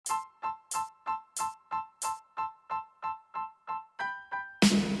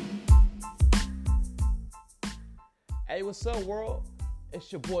Hey, what's up, world?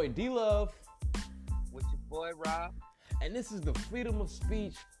 It's your boy D-Love, With your boy Rob. and this is the Freedom of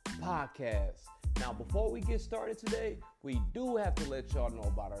Speech podcast. Now, before we get started today, we do have to let y'all know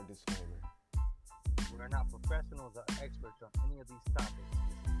about our disclaimer. We are not professionals or experts on any of these topics.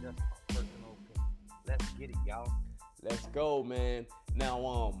 This is just our personal opinion. Let's get it, y'all. Let's go, man.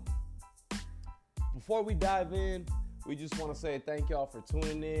 Now, before we dive in, we just want to say thank y'all for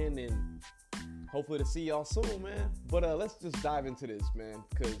tuning in and hopefully to see y'all soon, man. But let's just dive into this, man,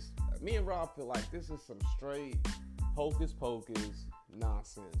 because me and Rob feel like this is some straight hocus pocus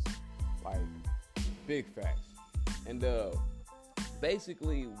nonsense, like big facts. And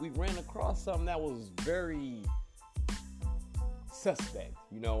basically, we ran across something that was very suspect,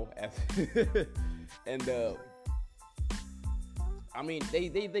 and I mean,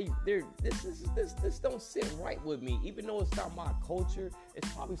 this don't sit right with me. Even though it's not my culture,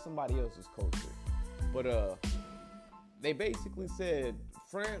 it's probably somebody else's culture. But they basically said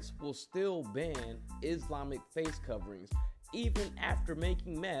France will still ban Islamic face coverings even after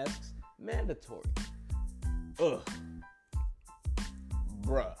making masks mandatory. Ugh,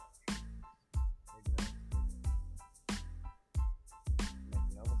 bruh. Make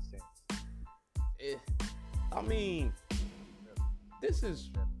no sense. I mean, this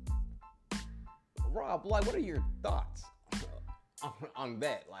is Rob. Like, what are your thoughts on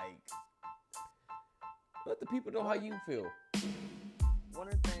that? Like, let the people know how you feel. One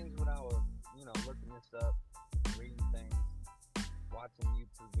of the things when I was, looking this up, reading things, watching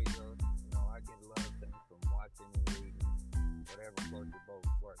YouTube videos, I get a lot of things from watching and reading, whatever floats your boat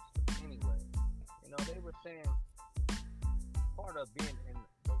works. But anyway, they were saying part of being in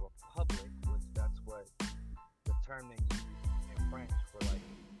the Republic, which that's what the term they use in French for like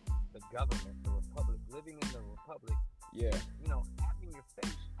the government, the Republic, living in the Republic, Yeah. having your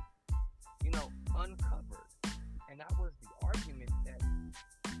face, uncovered. And that was the argument that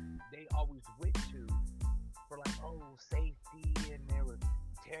they always went to for like, safety, and there was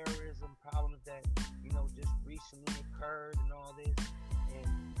terrorism problems that, just recently occurred and all this.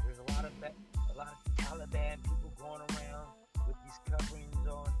 And there's a lot of Taliban people going around with these coverings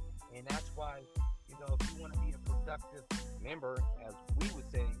on. And that's why, if you want to be a productive member, as we would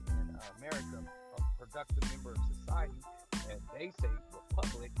say in America, a productive member of society, as they say,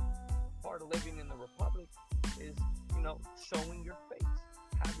 republic, part of living in the republic is, showing your face,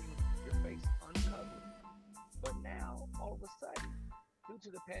 having your face uncovered. But now, all of a sudden, due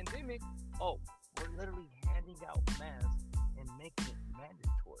to the pandemic, we're literally handing out masks and making it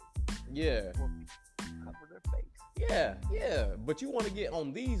mandatory Yeah. for people to cover their face. Yeah. But you want to get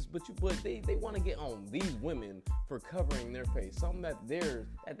on these, but they want to get on these women for covering their face. Something that's their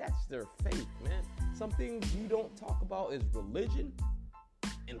faith, man. Some things you don't talk about is religion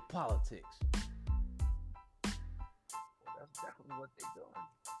and politics. Well, that's definitely what they're doing.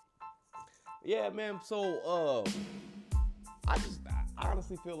 Yeah, man. So, I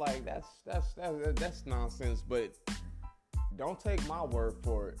honestly feel like that's nonsense. But don't take my word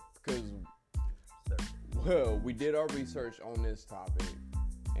for it, because we did our research on this topic,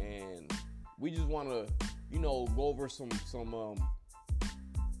 and we just want to, go over some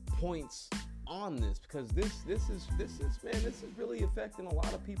points on this, because this is really affecting a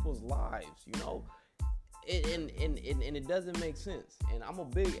lot of people's lives, and it doesn't make sense. And I'm a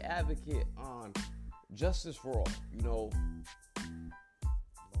big advocate on justice for all,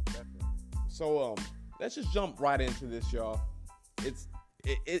 So let's just jump right into this, y'all.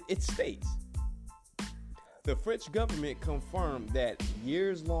 It states the French government confirmed that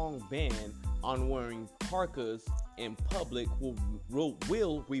years-long ban on wearing parkas in public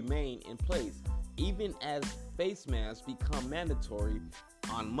will remain in place, even as face masks become mandatory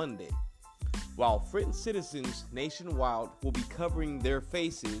on Monday. While French citizens nationwide will be covering their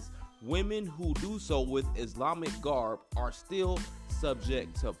faces, women who do so with Islamic garb are still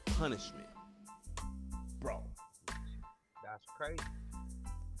subject to punishment. Bro. That's crazy.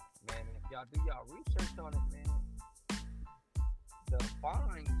 Man, if y'all do y'all research on it, man, the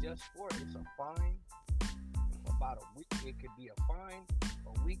fine just for it's a fine about a week. It could be a fine,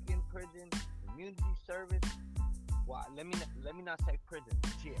 a week in prison, community service. Why? Let me not say prison,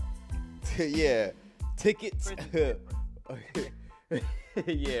 jail. Yeah, tickets. Prison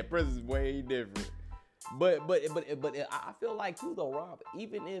Yeah, prison's way different. But I feel like too though, Rob.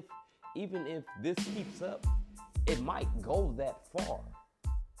 Even if this keeps up, it might go that far.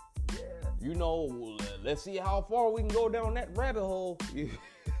 Yeah. Let's see how far we can go down that rabbit hole.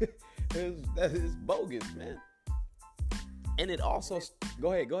 It's bogus, man. And it also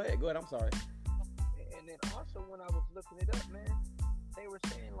go ahead. I'm sorry. And then also when I was looking it up, man, they were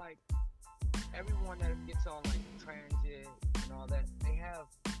saying like everyone that gets on like transit and all that, they have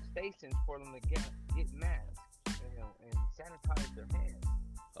stations for them to get masks, and sanitize their hands.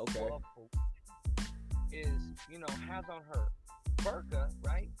 Okay. Well, is has on her burqa,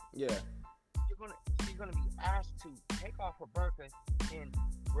 right? Yeah. She's gonna be asked to take off her burqa and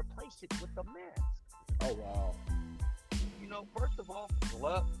replace it with a mask. Oh wow. First of all,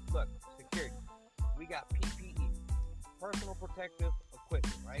 look, security. We got PPE, personal protective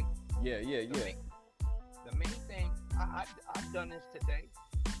equipment, right? Yeah. The main thing, I've done this today.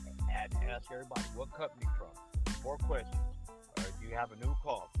 I had to ask everybody, what company from? 4 questions. Do you have a new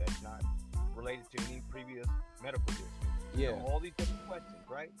cough that's not related to any previous medical history? Yeah. All these different questions,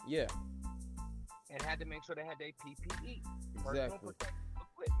 right? Yeah. And had to make sure they had their PPE, personal Exactly. protective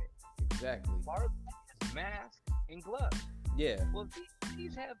equipment. Exactly. Part of that is mask and gloves. Yeah. Well, if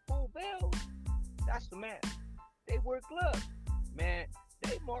these have full bells, that's the mask. They wear gloves. Man,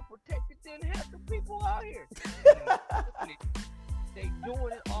 they more protected than half the people out here. They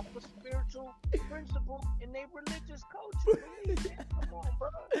doing it off of spiritual principle and they religious culture. Man, come on, bro.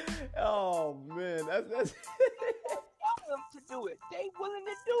 Oh man, that's Tell them to do it. They willing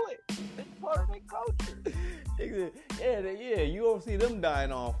to do it. It's part of their culture. yeah. You don't see them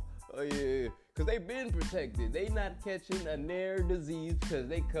dying off. Oh yeah, because they been protected. They not catching a near disease because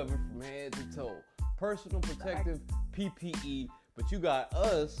they covered from head to toe. Personal protective PPE. But you got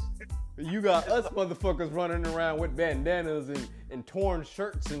us motherfuckers running around with bandanas and torn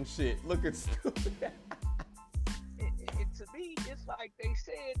shirts and shit, looking stupid. To me, it's like they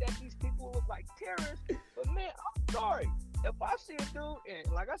said that these people look like terrorists. But man, I'm sorry. If I see a dude,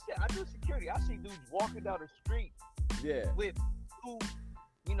 and like I said, I do security. I see dudes walking down the street with two,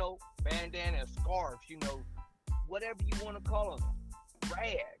 bandanas, scarves, whatever you want to call them,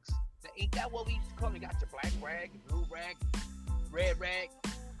 rags. Ain't that what we used to call them? You got your black rag, your blue rag, red rag.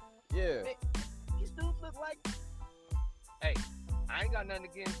 Yeah. Man, these dudes look like, hey, I ain't got nothing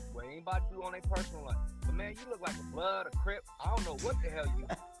against what anybody do on their personal life. But man, you look like a blood, a crip. I don't know what the hell you.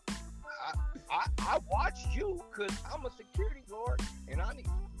 I watch you because I'm a security guard and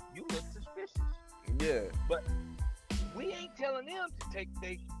you look suspicious. Yeah. But we ain't telling them to take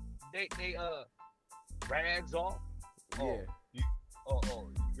they rags off.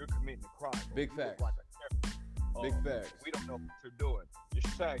 You're committing a crime. Big facts. Big facts. We don't know what you're doing.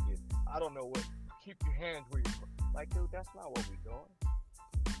 You're sagging. I don't know what. Keep your hands where you're. Like, dude, that's not what we doing.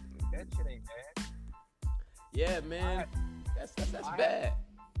 That shit ain't bad. Yeah, man. That's bad.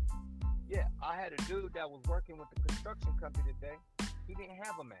 I had a dude that was working with the construction company today. He didn't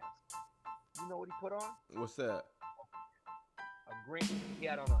have a mask. You know what he put on? What's that? A green. He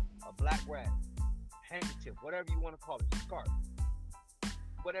had on a black rag, handkerchief, whatever you want to call it, scarf,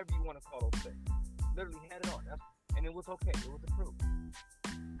 whatever you want to call those things. Literally had it on. And it was okay. It was approved.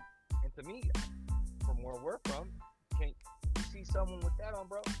 And to me, from where we're from, can't you see someone with that on,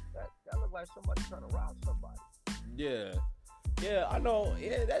 bro? That look like somebody trying to rob somebody. Yeah, I know.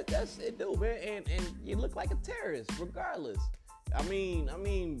 Yeah, that's it, dude, man. And you look like a terrorist, regardless. I mean,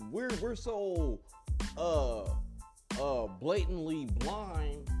 we're so blatantly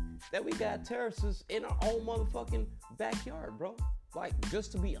blind that we got terrorists in our own motherfucking backyard, bro. Like,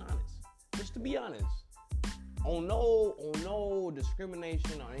 just to be honest. On no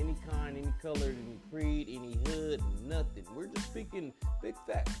discrimination on any kind, any color, any creed, any hood, nothing. We're just speaking big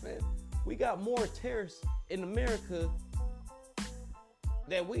facts, man. We got more terrorists in America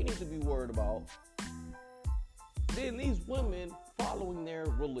that we need to be worried about than these women following their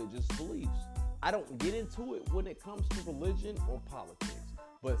religious beliefs. I don't get into it when it comes to religion or politics,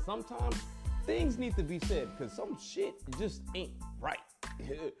 but sometimes things need to be said because some shit just ain't right.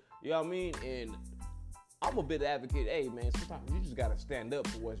 You know what I mean? And I'm a bit advocate, hey man, sometimes you just gotta stand up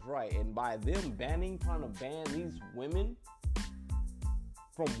for what's right. And by them trying to ban these women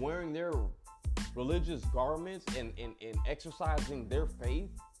from wearing their religious garments and exercising their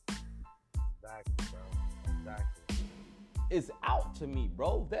faith, Exactly, bro. Exactly. is out to me,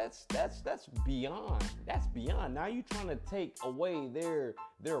 bro. That's beyond. That's beyond. Now you trying to take away their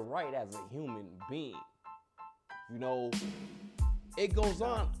right as a human being. You know, it goes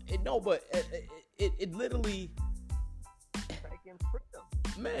on. But it literally, Taking freedom.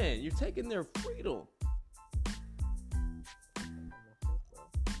 man, you're taking their freedom.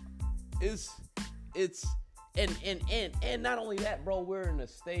 It's and not only that, bro, we're in a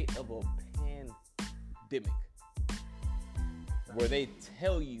state of a pandemic where they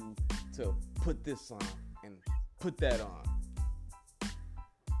tell you to put this on and put that on.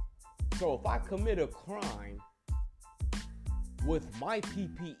 So if I commit a crime with my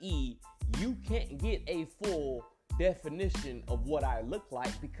PPE, you can't get a full definition of what I look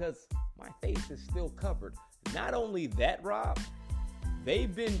like because my face is still covered. Not only that, Rob,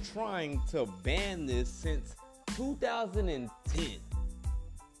 they've been trying to ban this since 2010.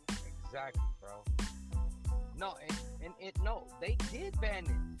 Exactly, bro. No, no, they did ban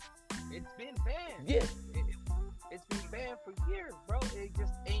it. It's been banned. Yeah. It's been banned for years, bro. They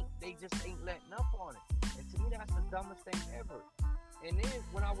just ain't letting up on it. And to me, that's the dumbest thing ever. And then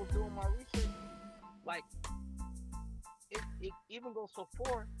when I was doing my research, like, it even goes so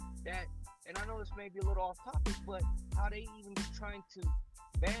far that, and I know this may be a little off topic, but how they even just trying to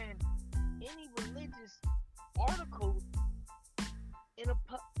ban any religious articles in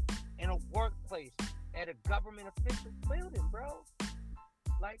a workplace, at a government official building, bro.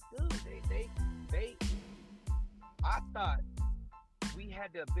 Like, dude, they I thought we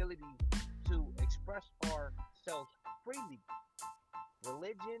had the ability to express ourselves freely.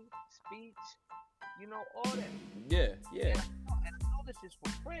 Religion, speech, all that. Yeah. And I know this is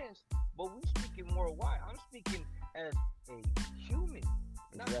for friends, but we speaking worldwide. I'm speaking as a human.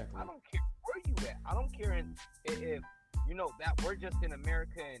 Exactly. I don't care where you at. I don't care if that we're just in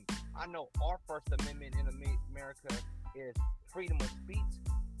America, and I know our First Amendment in America is freedom of speech,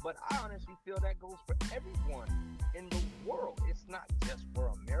 but I honestly feel that goes for everyone in the world. It's not just for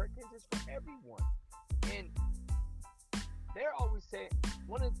Americans, it's for everyone. And they're always saying,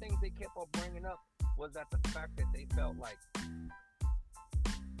 one of the things they kept on bringing up was that the fact that they felt like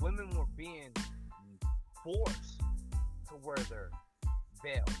women were being forced to wear their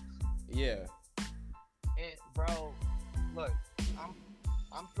veils. Yeah. And bro, look,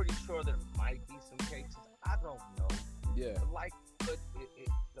 I'm pretty sure there might be some cases. I don't know. Yeah.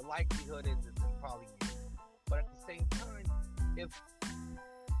 The likelihood is it's probably you. But at the same time, if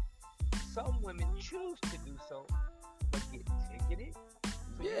some women choose to do so, but get ticketed,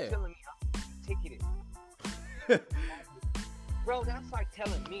 so you're telling me I'm ticketed. Bro, that's like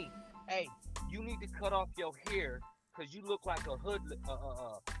telling me, hey, you need to cut off your hair because you look like a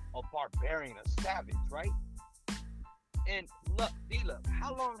barbarian, a savage, right? And look, D-Look,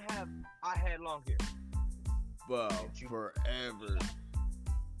 how long have I had long hair? Bro, forever.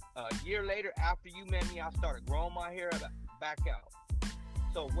 A year later, after you met me, I started growing my hair back out.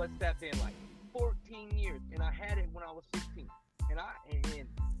 So what's that been like? 14 years, and I had it when I was 16. And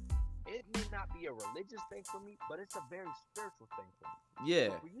it may not be a religious thing for me, but it's a very spiritual thing for me. Yeah.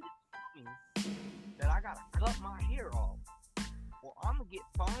 So for you to tell me that I gotta cut my hair off, well, I'm gonna get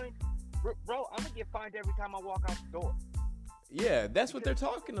fined. Bro, I'm gonna get fined every time I walk out the door. Yeah, that's what they're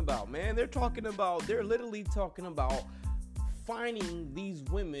talking about, man. They're literally talking about fining these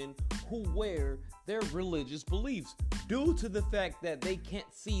women who wear their religious beliefs due to the fact that they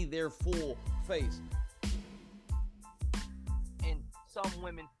can't see their full face. And some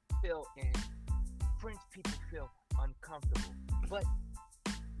women feel, and French people feel uncomfortable. But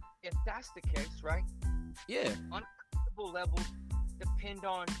if that's the case, right? Yeah. Uncomfortable levels depend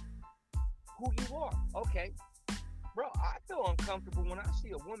on who you are. Okay. Bro, I feel uncomfortable when I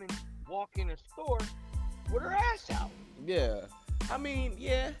see a woman walk in a store with her ass out. Yeah. I mean,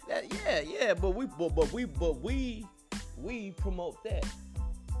 but we promote that.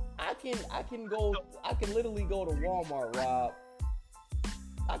 I can literally go to Walmart, Rob.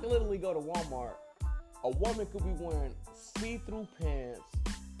 I can literally go to Walmart. A woman could be wearing see-through pants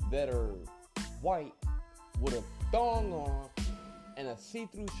that are white with a thong on and a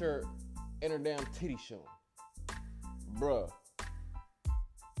see-through shirt and her damn titty showing. Bruh.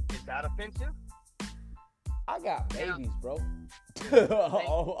 Is that offensive? I got babies, bro.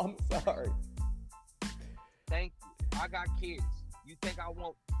 Oh, I'm sorry. Thank you. I got kids. You think I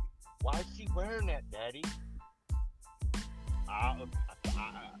won't? Why is she wearing that, Daddy? I don't know, son.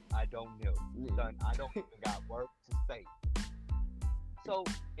 I don't even got words to say. So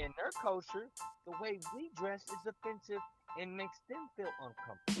in their culture, the way we dress is offensive and makes them feel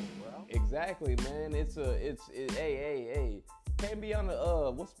uncomfortable, bro. Exactly, man. Hey. Can't be on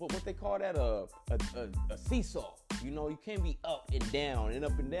a what they call that, a seesaw. You can't be up and down and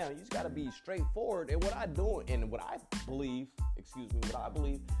up and down. You just gotta be straightforward. And what I believe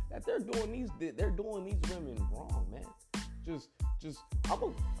that they're doing these women wrong, man.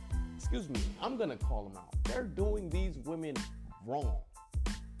 I'm gonna call them out. They're doing these women wrong.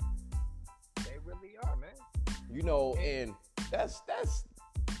 They really are, man. And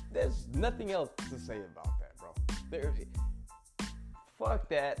there's nothing else to say about that, bro. Fuck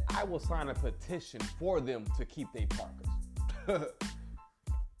that. I will sign a petition for them to keep their parkas.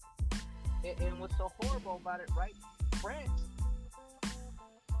 and what's so horrible about it, right? France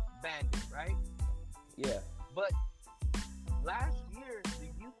banned it, right? Yeah. But last year, the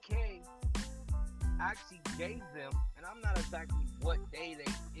UK actually gave them, and I'm not exactly what day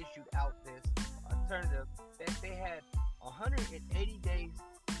they issued out this alternative, that they had 180 days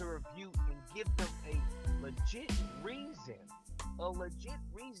to review and give them a legit reason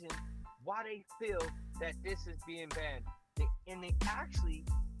why they feel that this is being banned. And they actually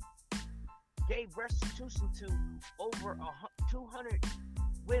gave restitution to over 200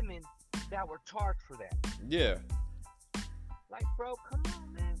 women that were charged for that. Yeah. Like, bro, come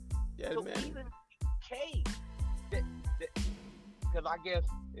on, man. Yeah, so man. even UK, because I guess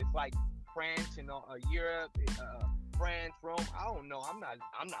it's like France and Europe, France, Rome. I don't know. I'm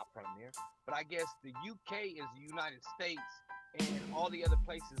not from there, but I guess the UK is the United States, and all the other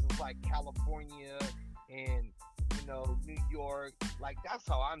places is like California and New York. Like, that's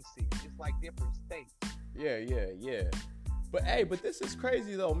how I'm seeing it. It's like different states. Yeah. But this is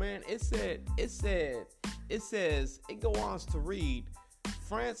crazy though, man. It says it goes on to read,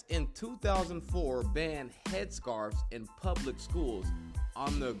 France in 2004 banned headscarves in public schools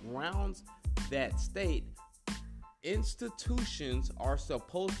on the grounds that state institutions are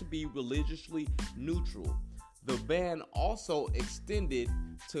supposed to be religiously neutral. The ban also extended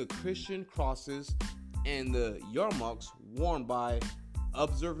to Christian crosses and the yarmulkes worn by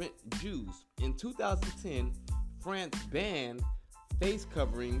observant Jews. In 2010, France banned face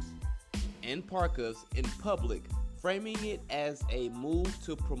coverings and parkas in public, framing it as a move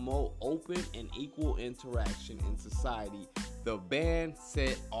to promote open and equal interaction in society. The ban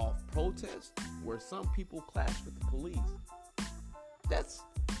set off protests where some people clashed with the police.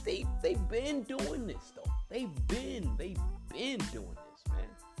 They've been doing this though. They've been doing this, man.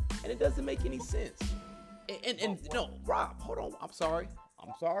 And it doesn't make any sense. And no, Rob, hold on. I'm sorry.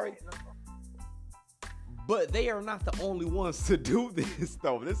 But they are not the only ones to do this,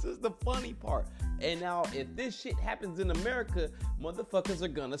 though. This is the funny part. And now, if this shit happens in America, motherfuckers are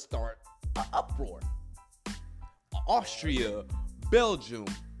gonna start an uproar. Austria, Belgium,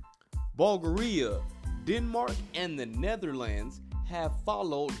 Bulgaria, Denmark, and the Netherlands have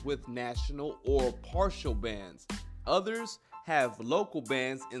followed with national or partial bans. Others have local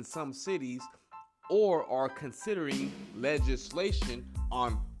bans in some cities or are considering legislation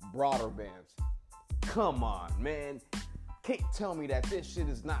on broader bans. Come on, man. Can't tell me that this shit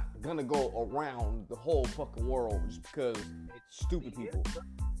is not gonna go around the whole fucking world just because it's stupid people.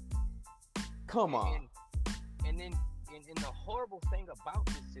 Come on. And then the horrible thing about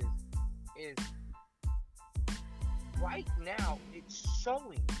this is right now it's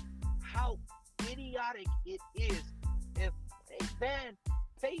showing how idiotic it is if they ban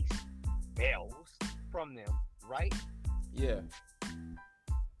face veils from them, right? Yeah.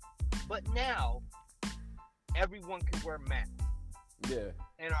 But now everyone can wear masks. Yeah.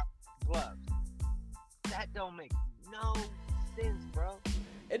 And gloves. That don't make no sense, bro.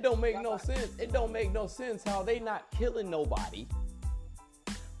 It don't make no sense. It don't make no sense how they not killing nobody.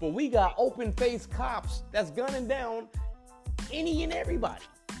 But we got open face cops that's gunning down any and everybody.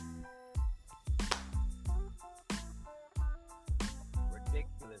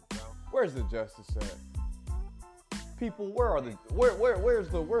 Ridiculous, bro. Where's the justice at? People, where's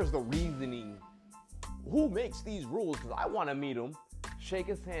the reasoning? Who makes these rules? Because I want to meet him, shake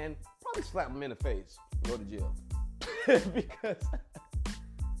his hand, probably slap him in the face, go to jail. Because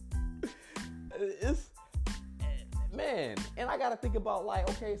it's, man, and I gotta think about, like,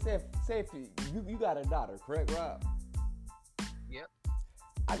 okay, say if you got a daughter, correct, Rob? Yep.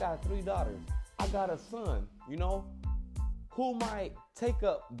 I got 3 daughters. I got a son, who might take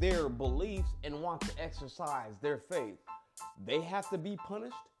up their beliefs and want to exercise their faith. They have to be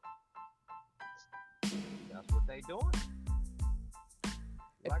punished. That's what they doing.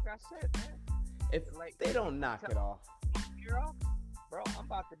 Like I said, man. If they don't knock it off, bro, I'm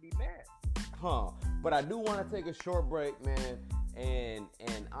about to be mad. But I do want to take a short break, man, and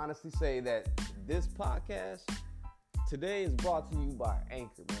honestly say that this podcast today is brought to you by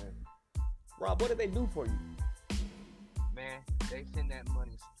Anchor, man. Rob, what did they do for you? Man, they send that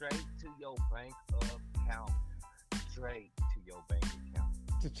money straight to your bank account. Straight to your bank account.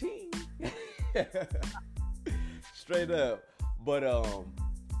 Cha-ching. Straight up. But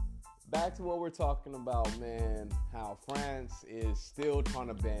back to what we're talking about, man. How France is still trying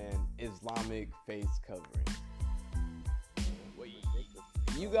to ban Islamic face coverings.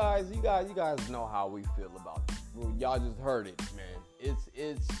 You guys know how we feel about this. Well, y'all just heard it, man.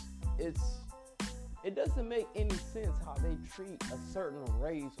 It doesn't make any sense how they treat a certain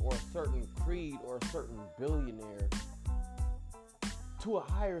race or a certain creed or a certain billionaire to a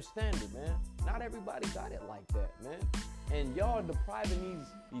higher standard, man. Not everybody got it like that, man. And y'all depriving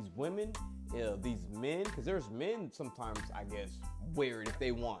these women, these men, because there's men sometimes, I guess, wear it if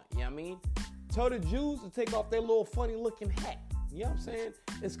they want. You know what I mean? Tell the Jews to take off their little funny looking hat. You know what I'm saying?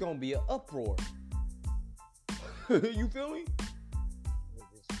 It's gonna be an uproar. You feel me?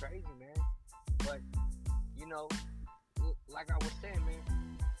 It's crazy, man. But you know, like I was saying,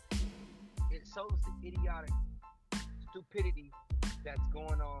 man, it shows the idiotic stupidity that's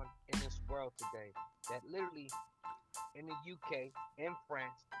going on in this world today. That literally in the UK and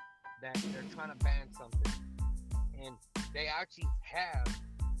France, that they're trying to ban something, and they actually have,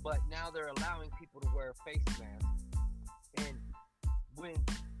 but now they're allowing people to wear face masks. And when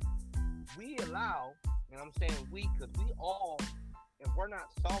we allow, and I'm saying we, because we all, and we're not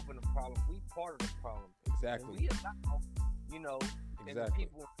solving the problem, we part of the problem. Exactly. And we allow, you know, and the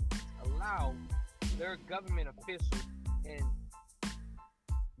people allow their government officials and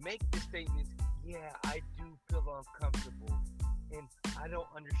make the statements, yeah, I do feel uncomfortable and I don't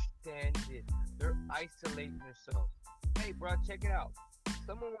understand it. They're isolating themselves. Hey, bro, check it out.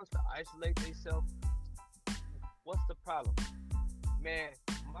 Someone wants to isolate themselves. What's the problem? Man,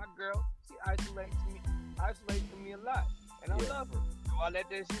 my girl, she isolates from me a lot. And I love her. Do I let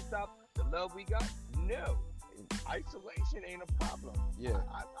that shit stop the love we got? No. Isolation ain't a problem. Yeah.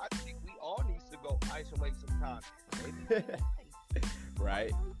 I think we all need to go isolate sometimes.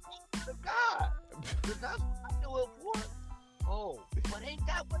 Right. To God. Because that's what I do it for. Oh, but ain't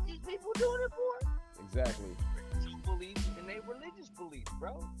that what these people doing it for? Exactly. Spiritual beliefs and they religious beliefs,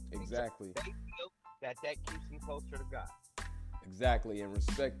 bro. Exactly. They feel that keeps them closer to God. Exactly, and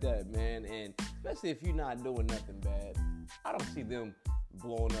respect that, man. And especially if you're not doing nothing bad, I don't see them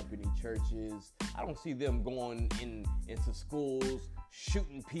blowing up any churches. I don't see them going into schools,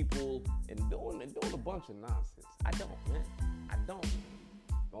 shooting people, and doing a bunch of nonsense. I don't, man. I don't.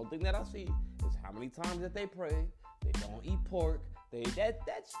 The only thing that I see is how many times that they pray. They don't eat pork. That's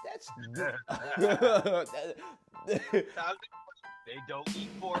They don't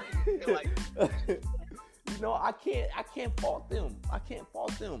eat pork. Like, you know, I can't fault them. I can't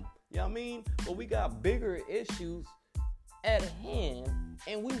fault them. You know what I mean? But we got bigger issues at hand,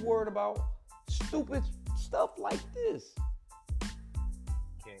 and we worried about stupid stuff like this.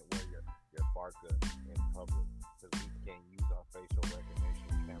 Can't wear your parka in public because we can't use our facial recognition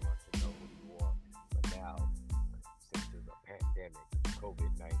camera to know who you are. But now, since there's a pandemic,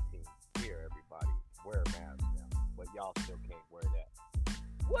 COVID-19, here everybody wear masks now, but y'all still can't wear that.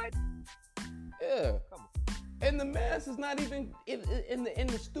 What? Yeah. Come on. And the mask is not even in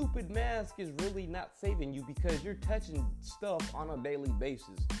the stupid mask is really not saving you because you're touching stuff on a daily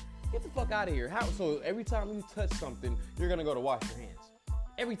basis. Get the fuck out of here. So every time you touch something, you're gonna go to wash your hands.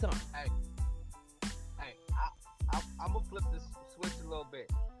 Every time. Hey, I'm gonna flip this switch a little bit.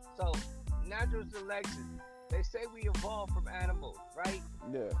 So natural selection. They say we evolved from animals, right?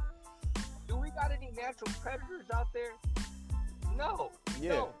 Yeah. Do we got any natural predators out there? No. Yeah.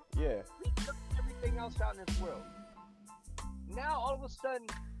 No. Yeah. We took everything else out in this world. Now all of a sudden,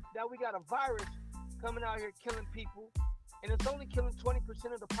 that we got a virus coming out here killing people, and it's only killing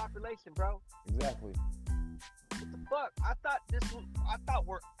 20% of the population, bro. Exactly. What the fuck? I thought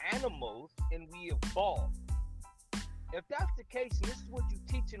we're animals and we evolved. If that's the case, and this is what you're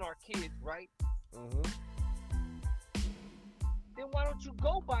teaching our kids, right? Mm-hmm. Then why don't you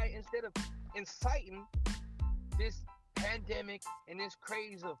go by it instead of inciting this pandemic and this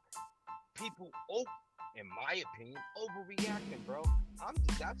craze of people, in my opinion, overreacting, bro.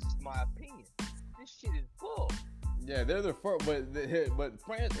 That's just my opinion. This shit is bull. Yeah, they're the first, but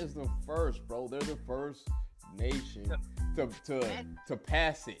France is the first, bro. They're the first nation to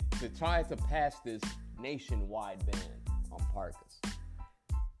pass it, to try to pass this nationwide ban on parkas.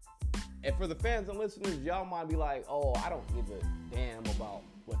 And for the fans and listeners, y'all might be like, oh, I don't give a damn about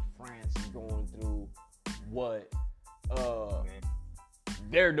what France is going through, what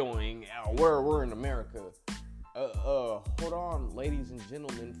they're doing, where we're in America. Hold on, ladies and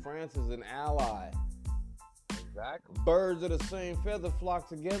gentlemen, France is an ally. Exactly. Birds of the same feather flock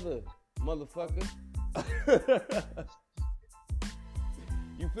together, motherfucker.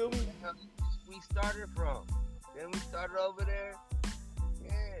 You feel me? We started from. Then we started over there.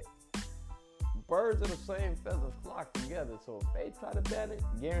 Yeah. Birds of the same feather flock together. So if they try to ban it,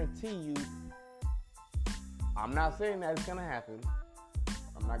 guarantee you, I'm not saying that it's gonna happen.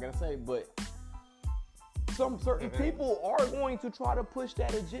 I'm not gonna say, but some certain people are going to try to push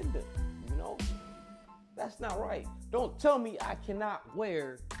that agenda. You know? That's not right. Don't tell me I cannot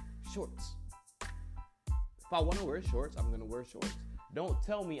wear shorts. If I want to wear shorts, I'm going to wear shorts. Don't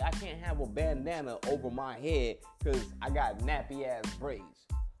tell me I can't have a bandana over my head because I got nappy ass braids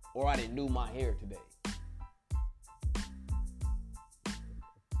or I didn't do my hair today.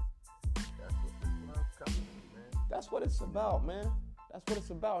 That's what this world's coming to, man. That's what it's about, man. That's what it's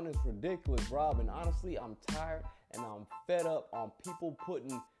about, and it's ridiculous, Rob. And honestly, I'm tired and I'm fed up on people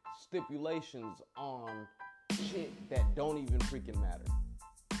putting stipulations on shit that don't even freaking matter.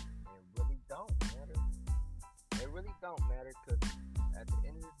 It really don't matter. It really don't matter because at the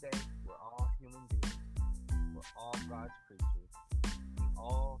end of the day, we're all human beings. We're all God's creatures. We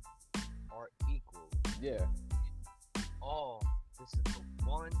all are equal. Yeah. This is the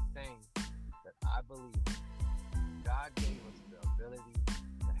one thing that I believe in. God gave us the ability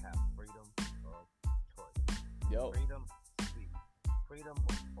to have freedom of choice. Yo. Freedom of speech. Freedom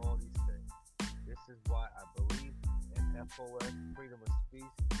of all these things. This is why I believe in FOS, freedom of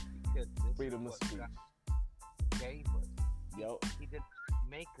speech, because this Freedom is of what speech. God gave us. Yo. He did not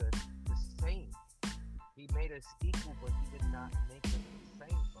make us the same. He made us equal, but he did not make us the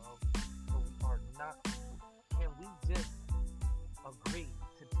same, bro. So we are not. Can we just agree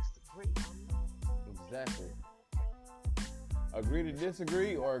to disagree? Exactly. Agree to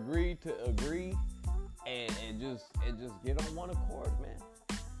disagree, or agree to agree, and just get on one accord, man.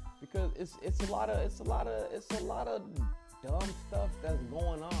 Because it's a lot of dumb stuff that's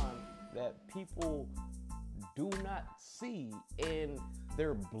going on that people do not see, and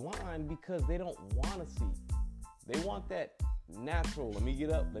they're blind because they don't want to see. They want that natural. Let me get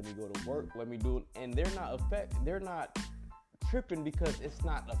up. Let me go to work. Let me do it, and they're not tripping because it's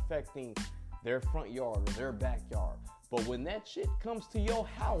not affecting their front yard or their backyard. But when that shit comes to your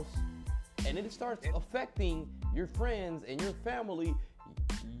house and it starts affecting your friends and your family,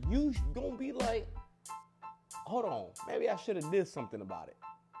 you gonna be like, hold on, maybe I should have did something about it.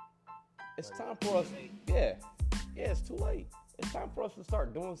 It's time for us. Yeah, it's too late. It's time for us to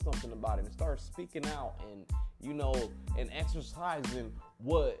start doing something about it and start speaking out and, and exercising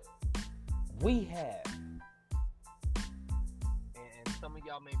what we have. And some of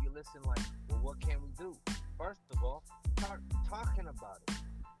y'all may be listening like, well, what can we do? First of all, start talking about it.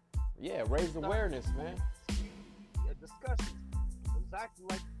 Yeah, raise awareness, man. Discussions. Exactly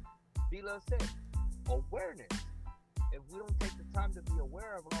like D-Love said. Awareness. If we don't take the time to be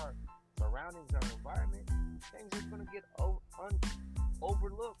aware of our surroundings, our environment, things are going to get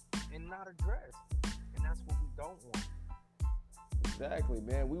overlooked and not addressed. And that's what we don't want. Exactly,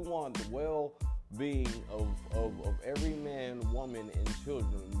 man. We want the well-being of every man, woman, and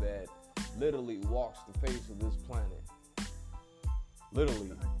children that literally walks the face of this planet.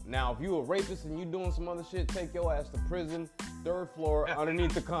 Literally. Now, if you a rapist and you doing some other shit, take your ass to prison, 3rd floor,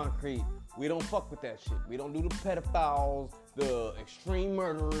 underneath the concrete. We don't fuck with that shit. We don't do the pedophiles, the extreme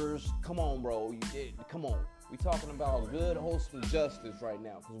murderers. Come on, bro. Come on. We talking about good, wholesome justice right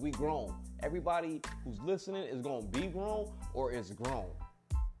now because we grown. Everybody who's listening is going to be grown or is grown.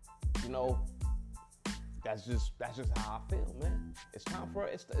 That's just how I feel, man. It's time for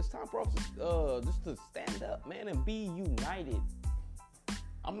us just to stand up, man, and be united.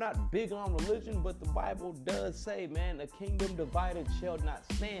 I'm not big on religion, but the Bible does say, man, a kingdom divided shall not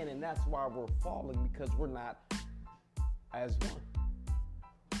stand, and that's why we're falling, because we're not as one.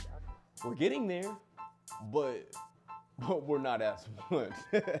 We're getting there, but we're not as one.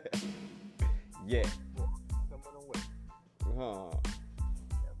 Yeah.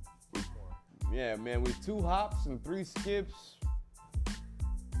 Yeah, man, we're 2 hops and 3 skips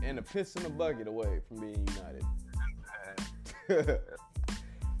and a piss in a bucket away from being united.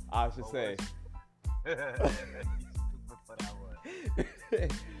 I should say.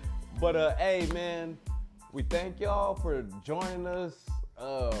 But hey, man, we thank y'all for joining us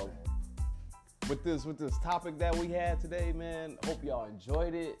with this topic that we had today, man. Hope y'all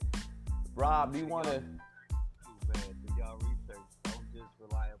enjoyed it. Rob, do you want to? Man, do y'all research? Don't just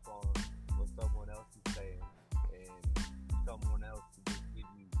rely upon what someone else is saying and someone else to just give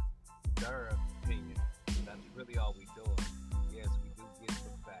you their opinion. That's really all we doing. Yes, we do get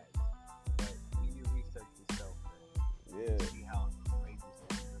some facts, but do you research yourself, man? Yeah. See how outrageous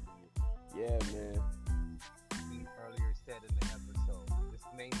this really is. Yeah, man. We earlier said in the episode, this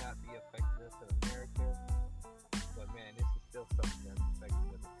may not be affecting us in America, but man, this is still something that's affecting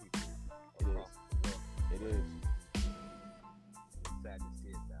other people across the world. It is. It's sad to see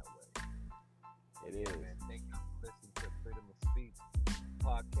it that way. It Yeah, is. man, thank you for listening to Freedom of Speech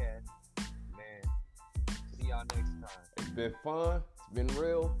podcast. Man, see y'all next time. It's been fun. It's been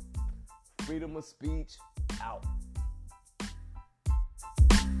real. Freedom of speech out.